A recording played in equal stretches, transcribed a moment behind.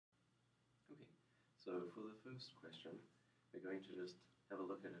So for the first question, we're going to just have a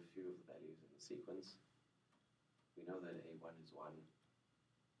look at a few of the values in the sequence. We know that A1 is 1,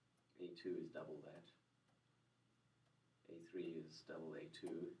 A2 is double that, A3 is double A2,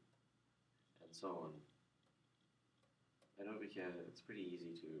 and so on. And over here, it's pretty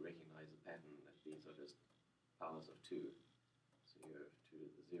easy to recognize the pattern that these are just powers of 2. So you have 2 to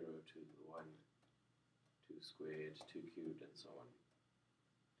the 0, 2 to the 1, 2 squared, 2 cubed, and so on.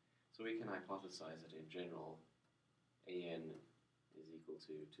 So we can hypothesize that in general, an is equal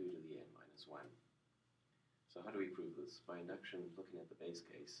to 2 to the n minus 1. So how do we prove this? By induction, looking at the base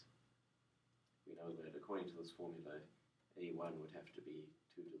case, we know that according to this formula, a1 would have to be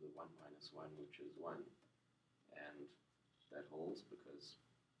 2 to the 1 minus 1, which is 1. And that holds because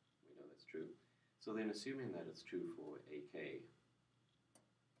we know that's true. So then assuming that it's true for ak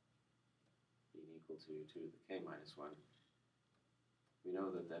being equal to 2 to the k minus 1, we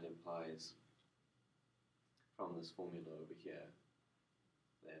know that that implies from this formula over here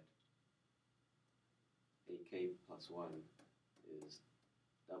that ak plus 1 is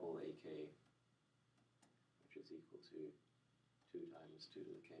double ak, which is equal to 2 times 2 to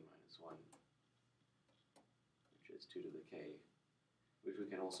the k minus 1, which is 2 to the k, which we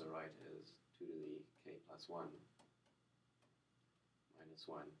can also write as 2 to the k plus 1 minus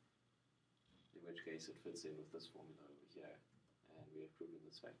 1, in which case it fits in with this formula over here, and we have proven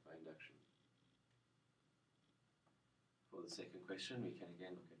this fact by induction. For the second question, we can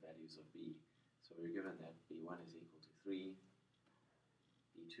again look at values of b. So we're given that b1 is equal to 3,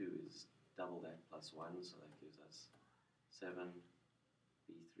 b2 is double that plus 1, so that gives us 7,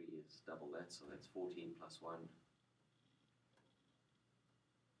 b3 is double that, so that's 14 plus 1,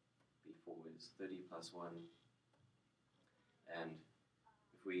 b4 is 30 plus 1, and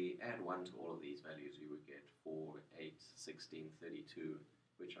if we add 1 to all of these values, we would get 4, 8, 16, 32,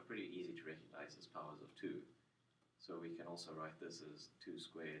 which are pretty easy to recognize as powers of 2. So we can also write this as 2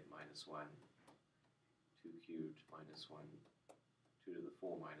 squared minus 1, 2 cubed minus 1, 2 to the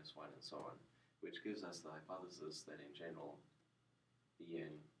 4 minus 1, and so on, which gives us the hypothesis that in general,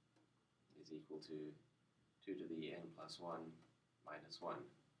 Bn is equal to 2 to the n plus 1 minus 1.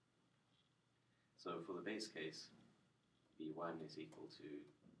 So for the base case, B1 is equal to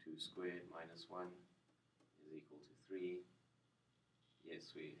 2 squared minus 1 is equal to 3.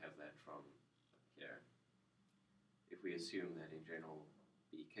 Yes, we have that from here. If we assume that in general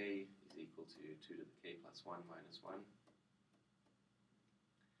bk is equal to 2 to the k plus 1 minus 1,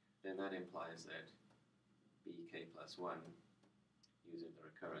 then that implies that bk plus 1, using the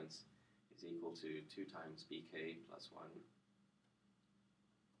recurrence, is equal to 2 times bk plus 1,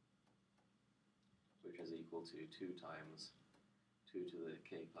 which is equal to 2 times 2 to the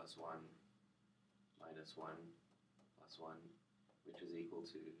k plus 1 minus 1 plus 1, which is equal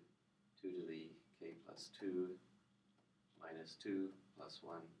to 2 to the k plus 2 minus 2 plus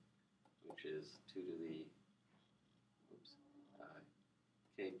 1, which is 2 to the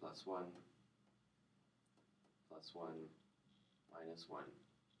k plus 1 plus 1 minus 1,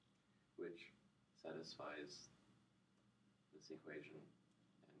 which satisfies this equation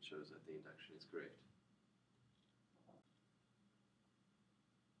and shows that the induction is correct.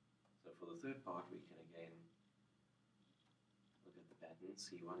 So for the third part, we can again look at the pattern.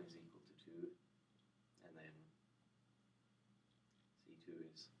 C1 is equal to 2, and then C2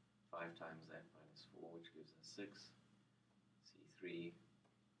 is 5 times that minus 4, which gives us 6. C3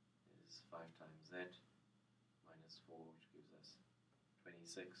 is 5 times that minus 4, which gives us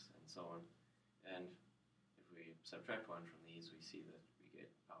 26, and so on. And if we subtract 1 from these, we see that we get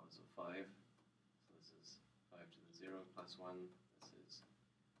powers of 5. So this is 5 to the 0 plus 1, this is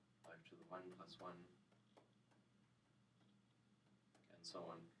 5 to the 1 plus 1, and so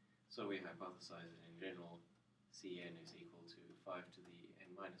on. So we hypothesize that in general, Cn is equal to 5 to the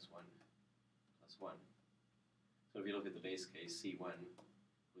n minus 1 plus 1. So if you look at the base case, C1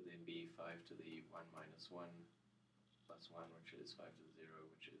 would then be 5 to the 1 minus 1 plus 1, which is 5 to the 0,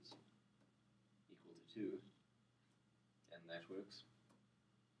 which is equal to 2, and that works.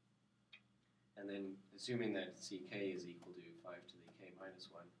 And then assuming that Ck is equal to 5 to the k minus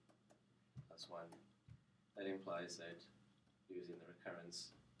 1 plus 1, that implies that using the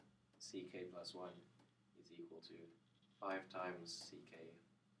recurrence, Ck plus 1 is equal to 5 times Ck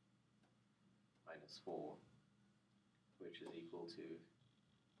minus 4, which is equal to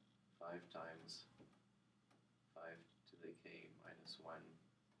 5 times 5 to the k minus 1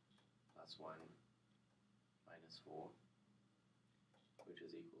 plus 1 minus 4, which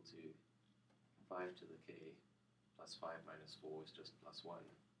is equal to 5 to the k plus 5 minus 4 is just plus 1.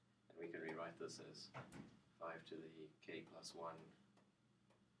 And we can rewrite this as 5 to the k plus 1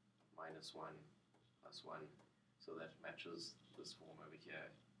 minus 1 plus 1. So that matches this form over here,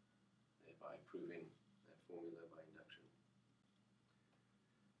 thereby proving that formula by induction.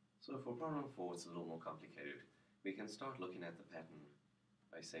 So for problem 4, it's a little more complicated. We can start looking at the pattern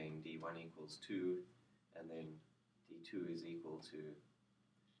by saying d1 equals 2, and then d2 is equal to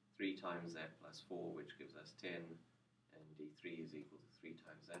 3 times that plus 4, which gives us 10, and d3 is equal to 3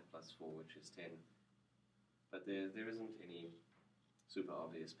 times that plus 4, which is 10. But there isn't any super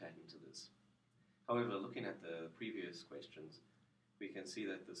obvious pattern to this. However, looking at the previous questions, we can see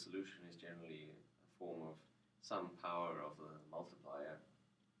that the solution is generally a form of some power of the multiplier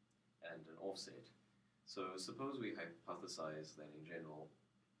and an offset. So suppose we hypothesize that in general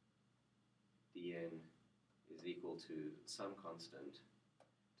dn is equal to some constant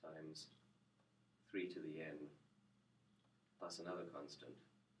times 3 to the n plus another constant.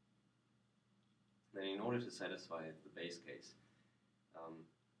 Then in order to satisfy the base case,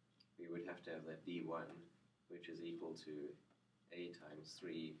 we would have to have that d1, which is equal to a times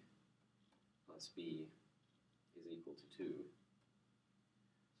 3 plus b is equal to 2.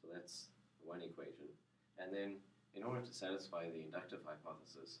 So that's one equation. And then in order to satisfy the inductive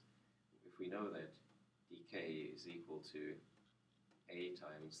hypothesis, if we know that dk is equal to a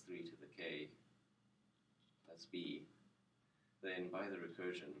times 3 to the k plus b, then by the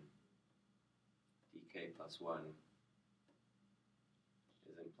recursion, dk plus 1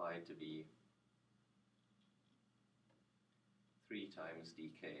 is implied to be 3 times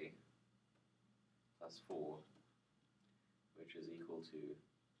dk plus 4, which is equal to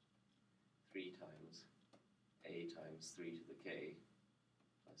 3 times a times 3 to the k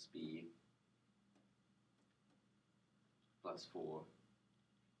plus b plus 4,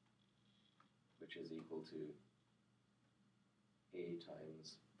 which is equal to a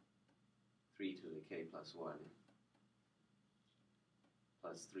times 3 to the k plus 1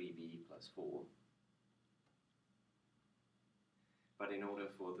 plus 3b plus 4. But in order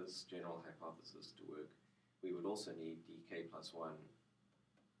for this general hypothesis to work, we would also need dk plus 1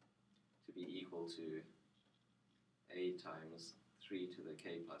 to be equal to a times 3 to the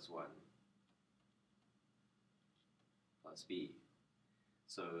k plus 1 plus b.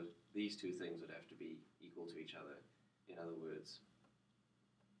 So these two things would have to be equal to each other. In other words,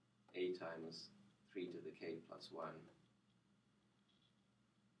 a times 3 to the k plus 1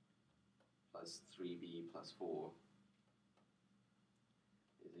 plus 3b plus 4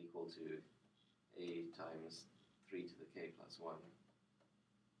 is equal to a times 3 to the k plus 1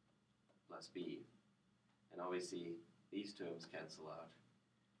 plus b. And obviously these terms cancel out,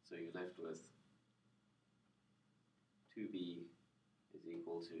 so you're left with 2b is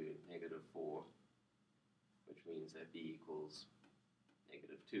equal to negative 4, which means that b equals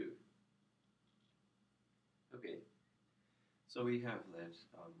negative 2. Okay, so we have that,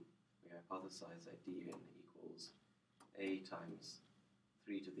 we hypothesize that dn equals a times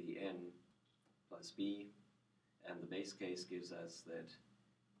 3 to the n plus b, and the base case gives us that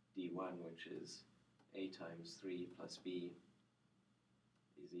d1, which is a times 3 plus b,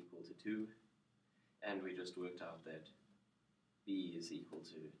 is equal to 2, and we just worked out that b is equal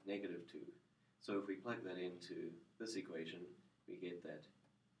to negative 2. So if we plug that into this equation, we get that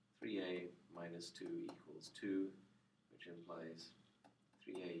 3a minus 2 equals 2, which implies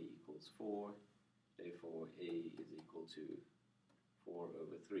 3a equals 4, therefore a is equal to 4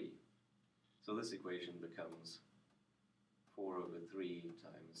 over 3. So this equation becomes 4 over 3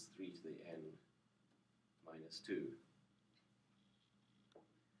 times 3 to the n minus 2.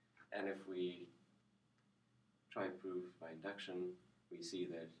 And if we try proof by induction, we see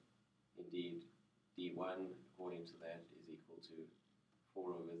that indeed d1, according to that, is equal to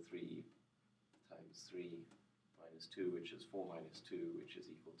 4 over 3 times 3 minus 2, which is 4 minus 2, which is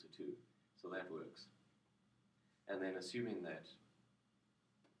equal to 2. So that works. And then assuming that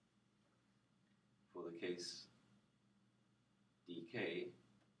for the case dk,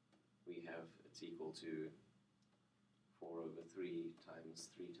 we have it's equal to 4 over 3 times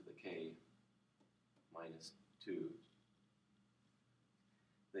 3 to the k minus 2,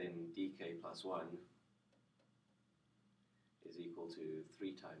 then dk plus 1 is equal to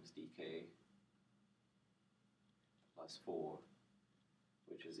 3 times dk plus 4,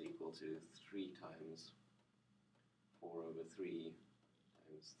 which is equal to 3 times 4 over 3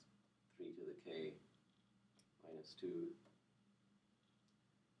 times 3 to the k minus 2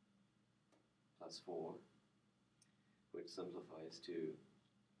 plus 4, which simplifies to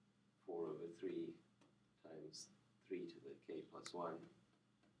 4 over 3 times 3 to the k plus 1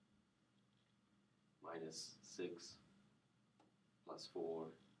 minus 6 plus 4,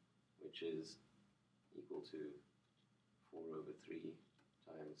 which is equal to 4 over 3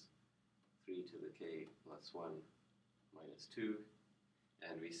 times 3 to the ek plus 1 minus 2,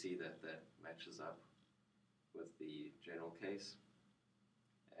 and we see that that matches up with the general case,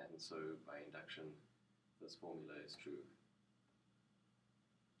 and so by induction this formula is true.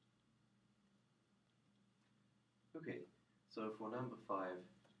 Okay, so for number 5,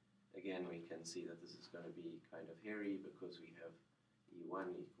 again we can see that this is going to be kind of hairy because we have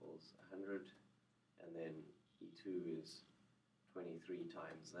E1 equals 100, and then E2 is 23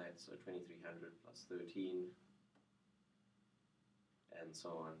 times that, so 2300 plus 13, and so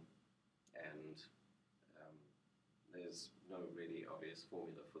on. And there's no really obvious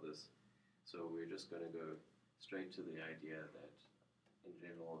formula for this, so we're just going to go straight to the idea that in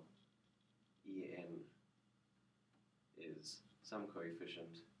general En is some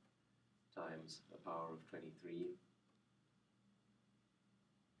coefficient times a power of 23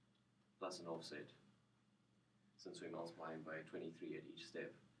 plus an offset, since we're multiplying by 23 at each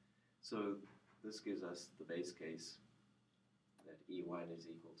step. So this gives us the base case that E1 is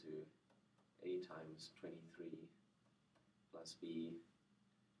equal to A times 23 plus B,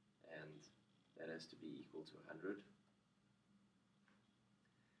 and that has to be equal to 100.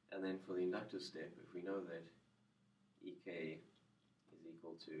 And then for the inductive step, if we know that Ek is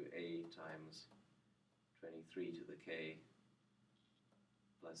equal to A times 23 to the k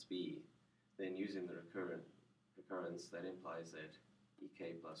plus B, then using the recurrence, that implies that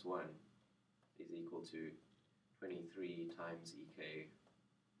Ek plus 1 is equal to 23 times Ek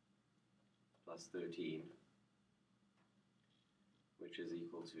plus 13, which is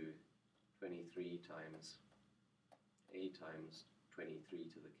equal to 23 times A times 23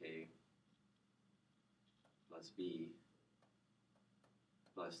 to the k plus B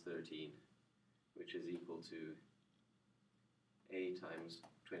plus 13, which is equal to A times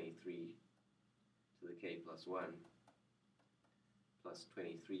 23 to the k plus 1 plus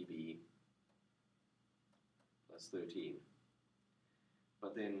 23b plus 13.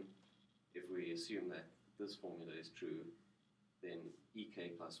 But then if we assume that this formula is true, then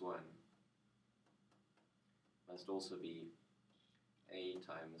Ek plus 1 must also be A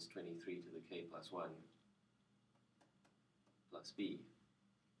times 23 to the k plus 1 plus B.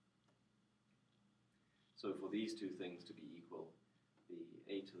 So for these two things to be equal, the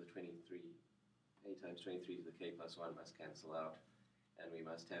A times 23 to the k plus 1 must cancel out, and we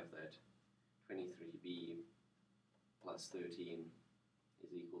must have that 23b plus 13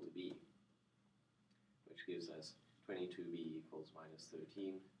 is equal to b, which gives us 22b equals minus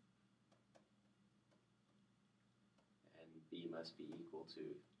 13, and b must be equal to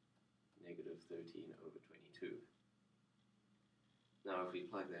negative 13 over 22. Now if we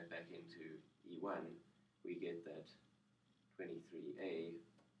plug that back into E1, we get that 23a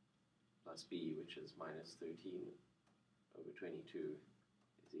plus b, which is minus 13 over 22,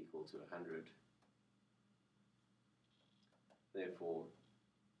 is equal to 100. Therefore,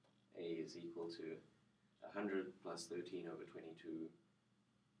 a is equal to 100 plus 13 over 22,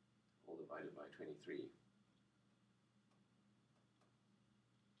 all divided by 23.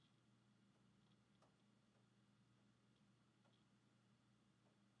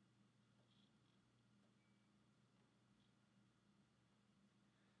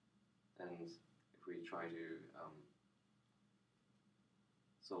 And if we try to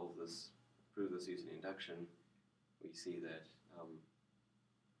solve this, prove this using induction, we see that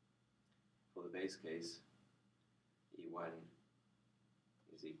for the base case, E1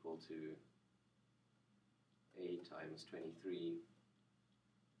 is equal to A times 23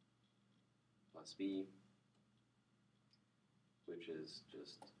 plus B, which is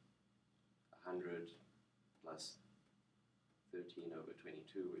just 100 plus 13 over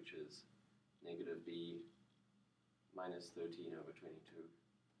 22, which is negative b minus 13 over 22.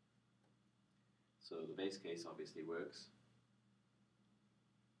 So the base case obviously works.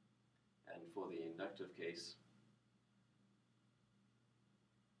 And for the inductive case,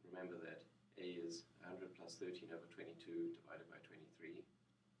 remember that a is 100 plus 13 over 22 divided by 23.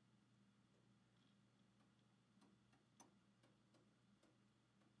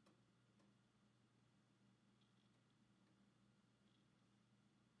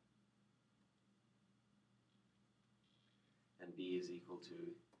 And b is equal to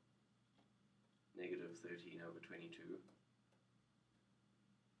negative 13 over 22.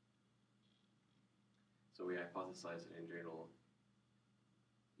 So we hypothesize that in general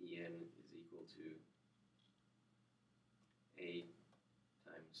En is equal to A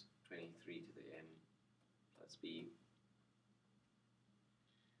times 23 to the n plus b.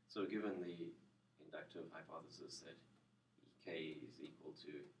 So given the inductive hypothesis that Ek is equal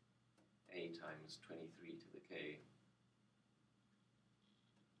to A times 23 to the k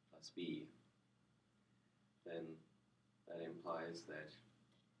plus b, then that implies that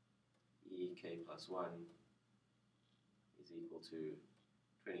ek plus 1 is equal to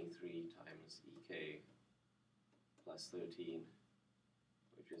 23 times ek plus 13,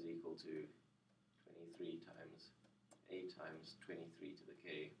 which is equal to 23 times a times 23 to the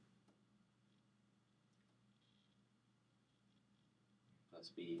k plus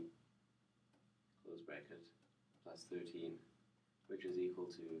b, close bracket, plus 13, which is equal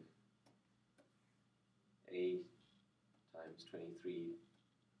to a times 23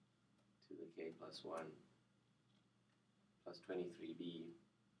 to the k plus 1 plus 23b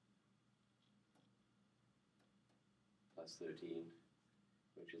plus 13,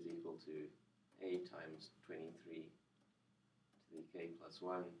 which is equal to a times 23 to the k plus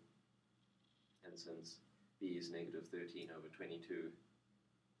 1, and since b is negative 13 over 22,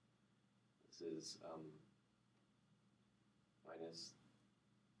 this is minus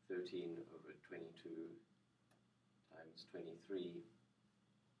 13 over 22 times 23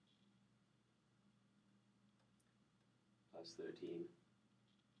 plus 13,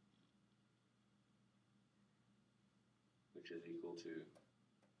 which is equal to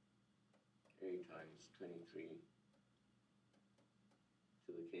a times 23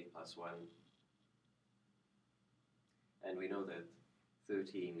 to the k plus 1. And we know that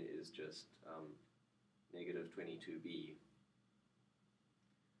 13 is just negative 22b,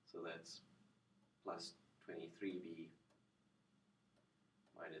 so that's plus 23b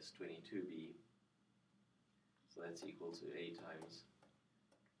minus 22b, so that's equal to a times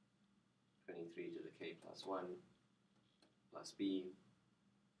 23 to the k plus 1 plus b,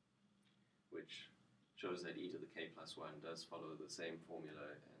 which shows that e to the k plus 1 does follow the same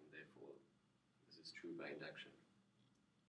formula, and therefore this is true by induction.